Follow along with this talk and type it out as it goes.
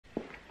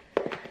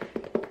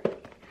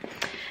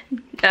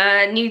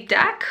a new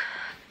deck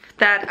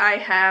that I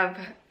have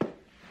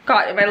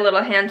got in my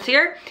little hands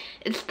here.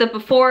 It's the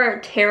Before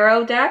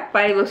Tarot deck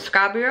by Lo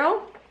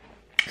Scarabeo.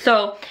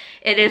 So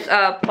it is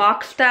a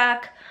box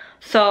deck,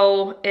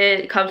 so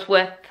it comes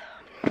with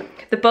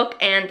the book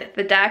and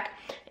the deck,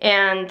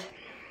 and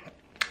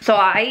so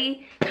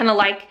I kind of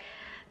like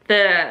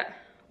the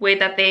way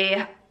that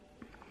they,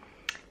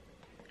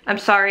 I'm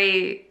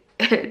sorry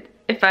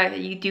if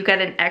you do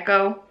get an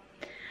echo.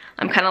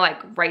 I'm kind of like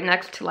right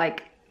next to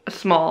like a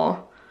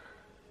small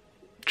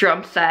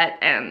drum set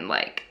and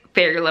like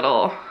very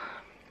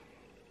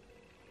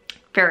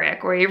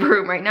echoey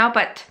room right now,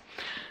 but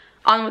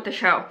on with the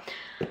show.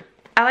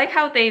 I like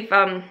how they've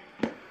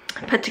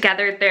put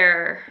together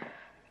their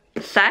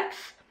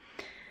sets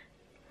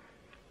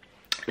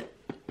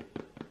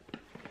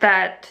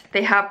that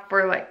they have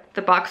for like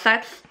the box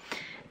sets.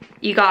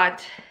 You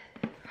got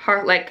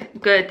like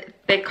good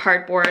thick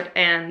cardboard,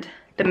 and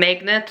the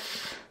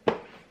magnets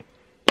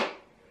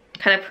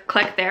kind of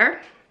click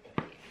there.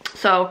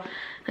 So,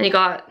 and you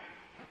got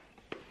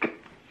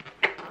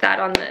that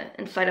on the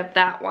inside of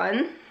that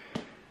one.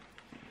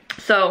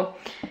 So,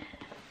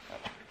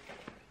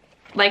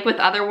 like with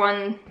the other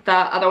ones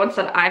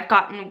that I've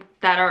gotten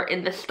that are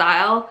in this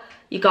style,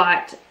 you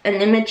got an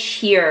image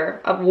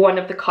here of one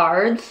of the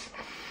cards,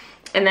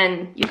 and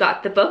then you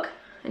got the book,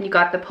 and you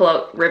got the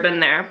pull-out ribbon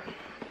there.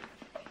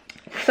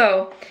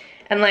 So,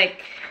 and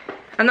like,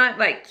 I'm not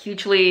like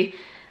hugely,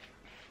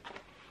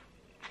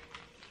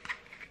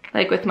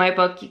 like with my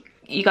book,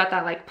 you got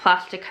that like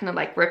plastic kind of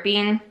like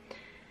ripping.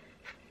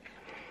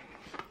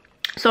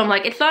 So I'm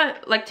like, it's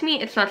not, like to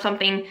me, it's not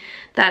something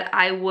that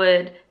I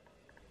would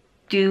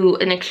do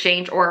an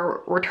exchange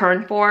or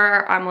return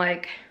for. I'm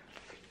like,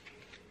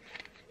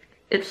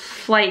 it's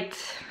slight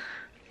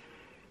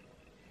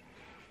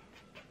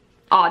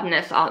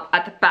oddness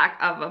at the back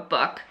of a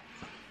book.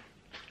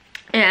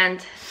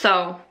 And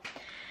so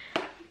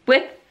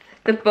with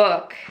the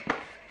book,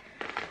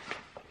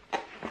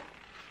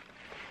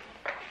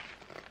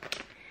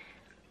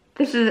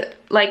 this is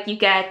like, you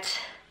get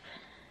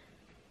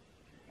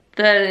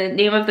the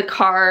name of the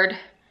card,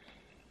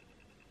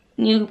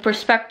 new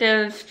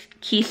perspectives,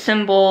 key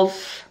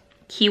symbols,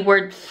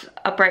 keywords,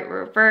 upright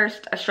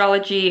reversed,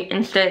 astrology,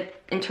 instant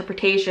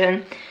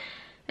interpretation,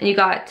 and you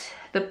got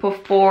the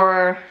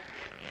before,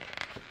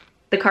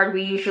 the card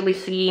we usually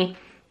see,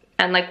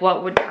 and like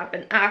what would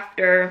happen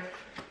after.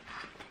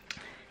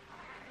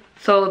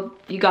 So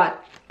you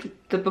got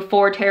the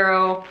before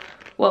tarot,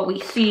 what we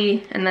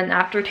see, and then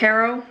after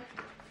tarot.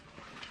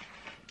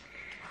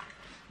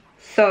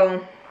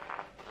 So,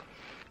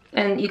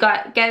 and you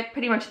get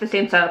pretty much the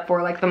same setup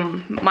for like the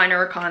minor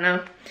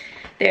arcana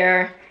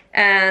there.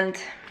 And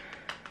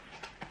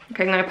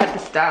okay, I'm gonna put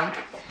this down.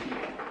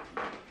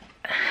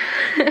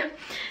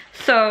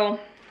 So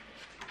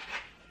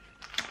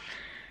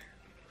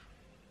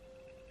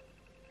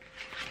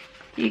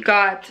you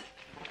got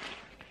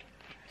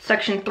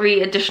section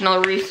 3,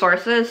 additional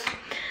resources,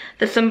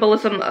 the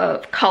symbolism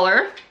of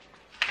color,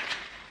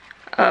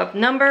 of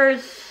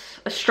numbers,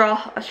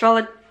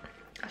 astrology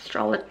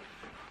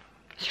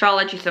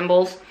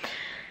symbols,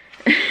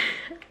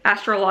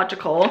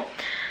 astrological,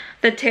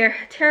 the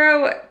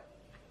tarot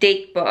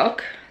date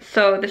book.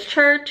 So this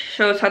chart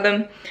shows how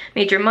the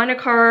major minor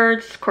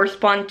cards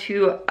correspond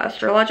to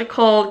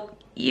astrological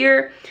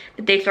year.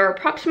 The dates are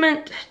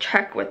approximate.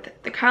 Check with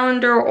the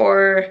calendar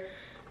or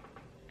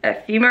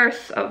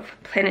ephemeris of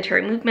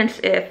planetary movements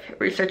if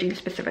researching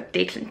specific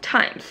dates and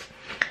times.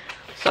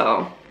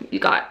 So you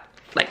got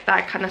like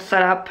that kind of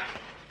setup.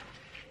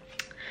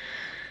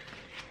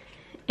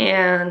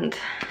 And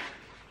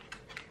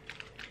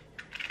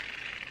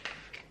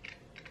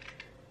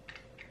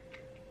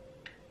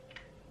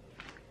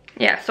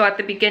yeah, so at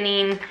the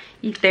beginning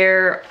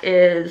there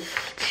is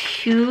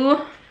two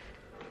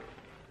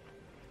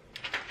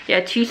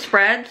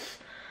spreads,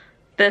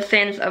 the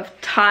Sands of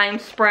Time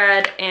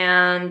spread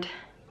and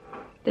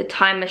the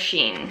Time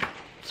Machine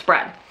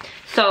spread.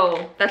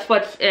 So that's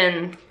what's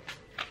in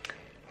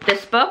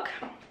this book.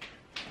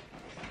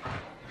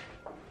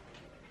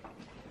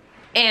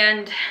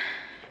 And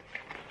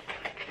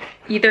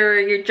either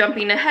you're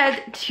jumping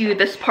ahead to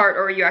this part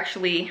or you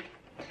actually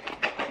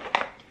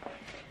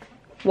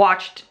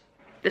watched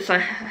this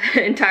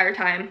entire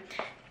time.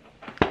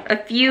 A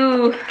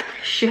few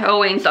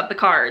showings of the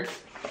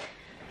cards.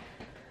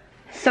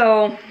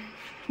 So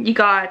you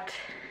got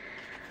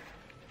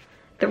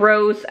the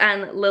rose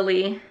and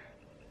lily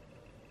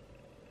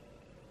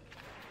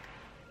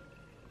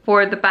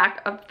for the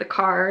back of the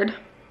card.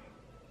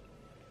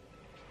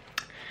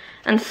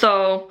 And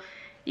so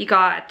you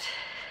got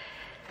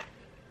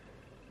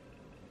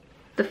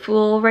the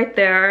Fool right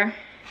there.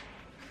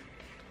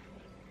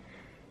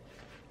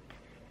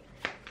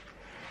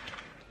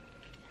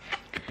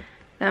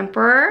 The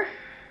Emperor.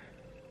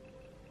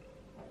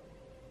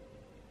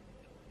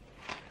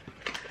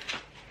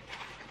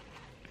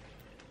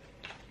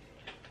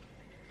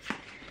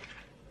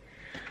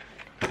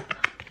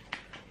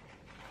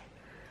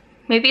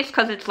 Maybe it's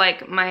because it's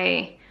like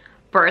my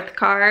birth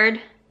card.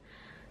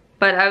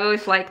 but I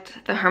always liked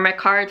the Hermit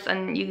cards,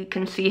 and you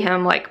can see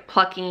him like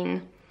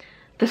plucking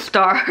the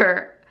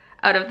star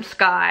out of the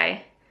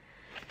sky.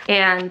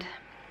 And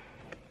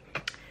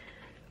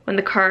when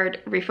the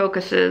card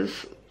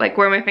refocuses, like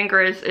where my finger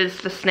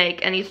is the snake,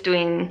 and he's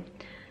doing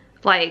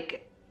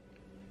like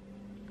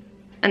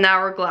an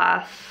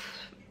hourglass,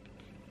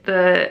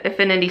 the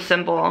infinity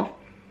symbol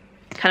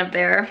kind of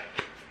there.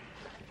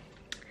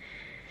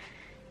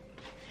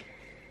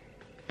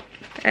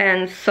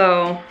 And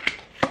so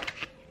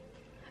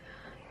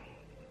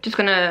just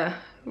gonna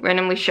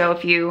randomly show a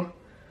few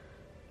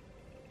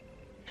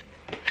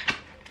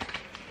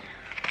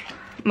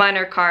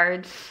minor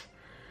cards.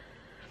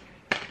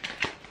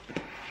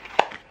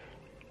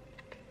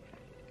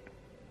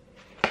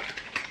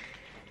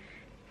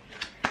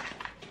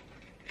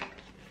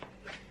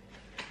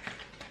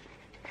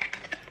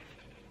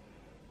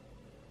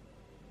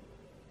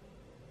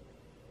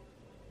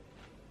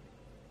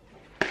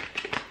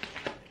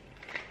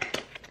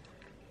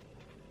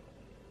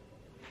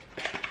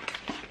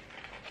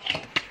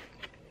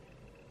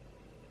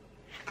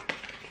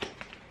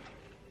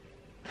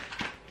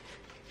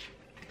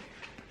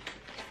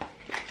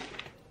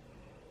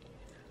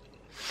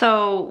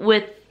 So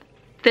with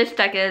this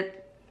deck,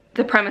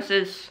 the premise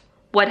is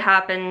what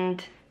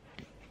happened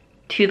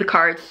to the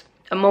cards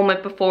a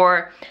moment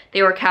before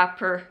they were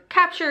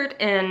captured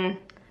in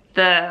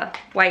the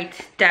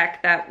white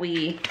deck that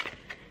we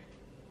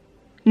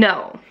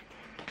know,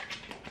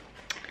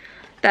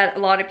 that a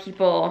lot of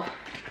people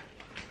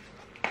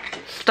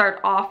start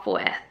off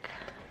with.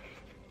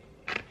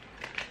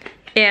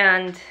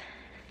 And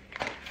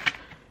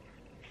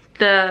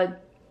the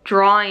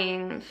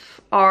drawings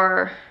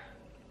are,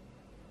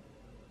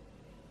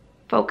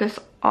 focus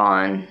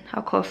on how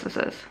close this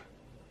is.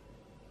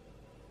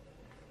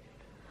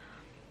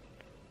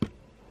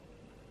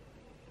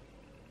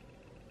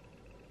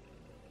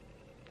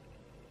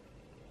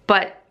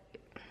 But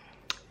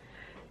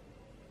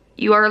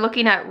you are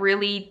looking at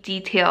really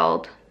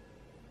detailed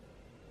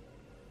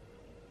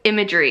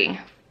imagery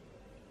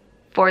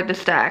for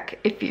this deck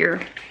if you're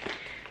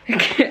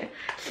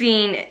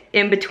seeing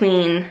in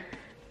between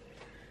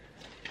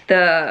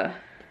the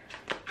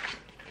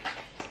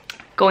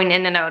going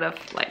in and out of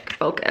like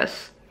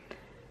focus.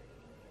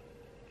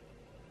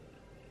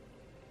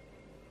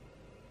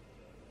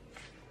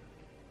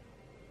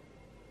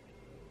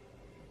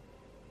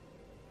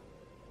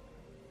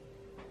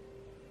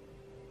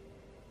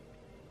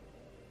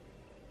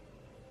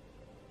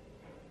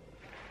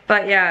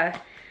 But yeah,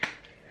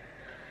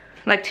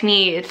 like to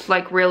me it's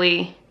like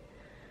really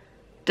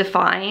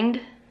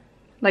defined,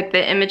 like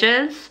the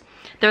images.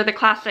 They're the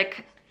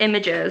classic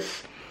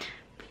images,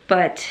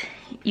 but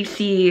you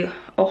see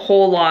a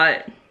whole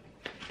lot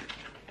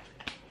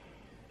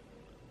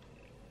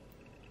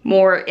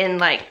more in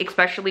like,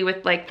 especially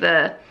with like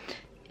the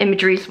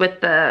imageries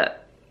with the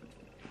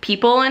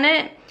people in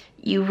it,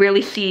 you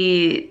really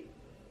see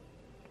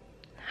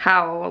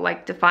how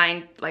like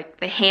defined like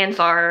the hands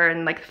are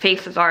and like the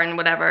faces are and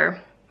whatever.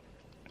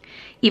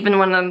 Even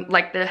when I'm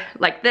like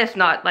this,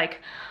 not like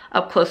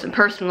up close and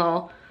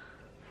personal,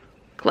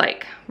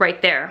 like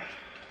right there.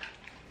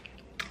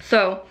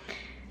 So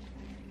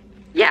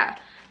yeah,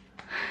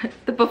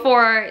 the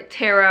Before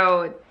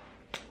Tarot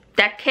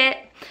deck kit.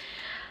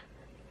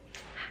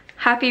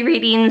 Happy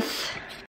readings.